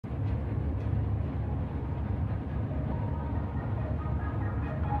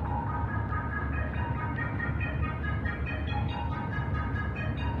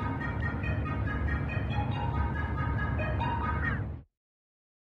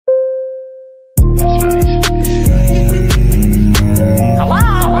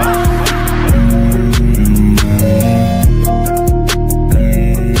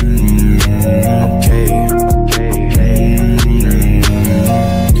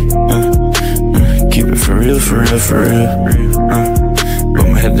real, for real, for real. Put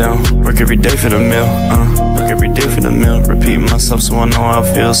my head down, work every day for the meal. Work every day for the meal. Repeat myself so I know how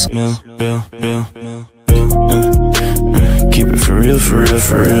it feels. Keep it for real, for real,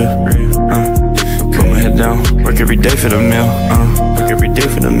 for real. Put my head down, work every day for the meal. Work every day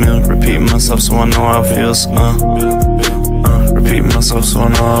for the meal. Repeat myself so I know how it feels. Repeat myself so I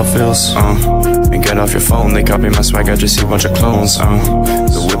know how it feels. And get off your phone, they copy my swag, I just see a bunch of clones.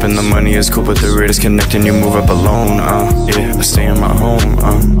 The whip and the money is cool, but the rate is connecting, you move up alone. Yeah, I stay in my home.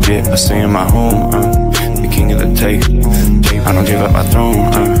 Yeah, I stay in my home. The king of the tape, I don't give up my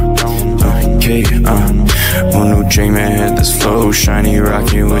throne. Who knew J-Man had this flow, shiny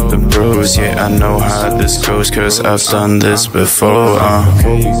rocking with the bros. Yeah, I know how this goes, cause I've done this before.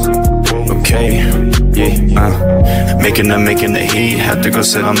 Okay, yeah, making the heat. Have to go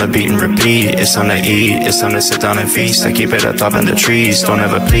sit on the beat and repeat. It's time to eat, it's time to sit down and feast. I keep it up top in the trees, don't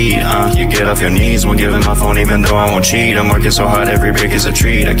ever plead. You get off your knees, won't give him my phone even though I won't cheat. I'm working so hard, every break is a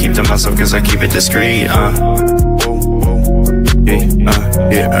treat. I keep to myself cause I keep it discreet.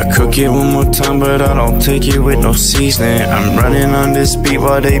 Yeah, I cook it one more time, but I don't take it with no seasoning. I'm running on this beat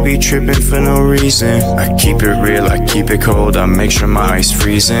while they be tripping for no reason. I keep it real, I keep it cold, I make sure my ice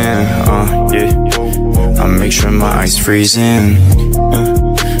freezing. Yeah, I make sure my ice freezing.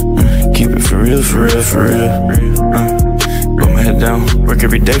 Keep it for real, for real, for real. Put my head down, work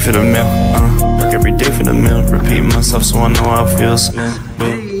every day for the meal. Work every day for the meal. Repeat myself so I know how it feels.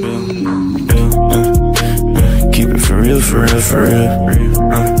 Keep it for real, for real, for real.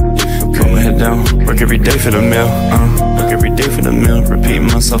 Put my head down, work every day for the meal. Work every day for the meal. Repeat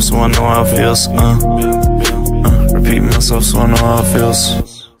myself so I know how it feels. Repeat myself so I know how it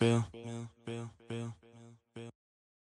feels.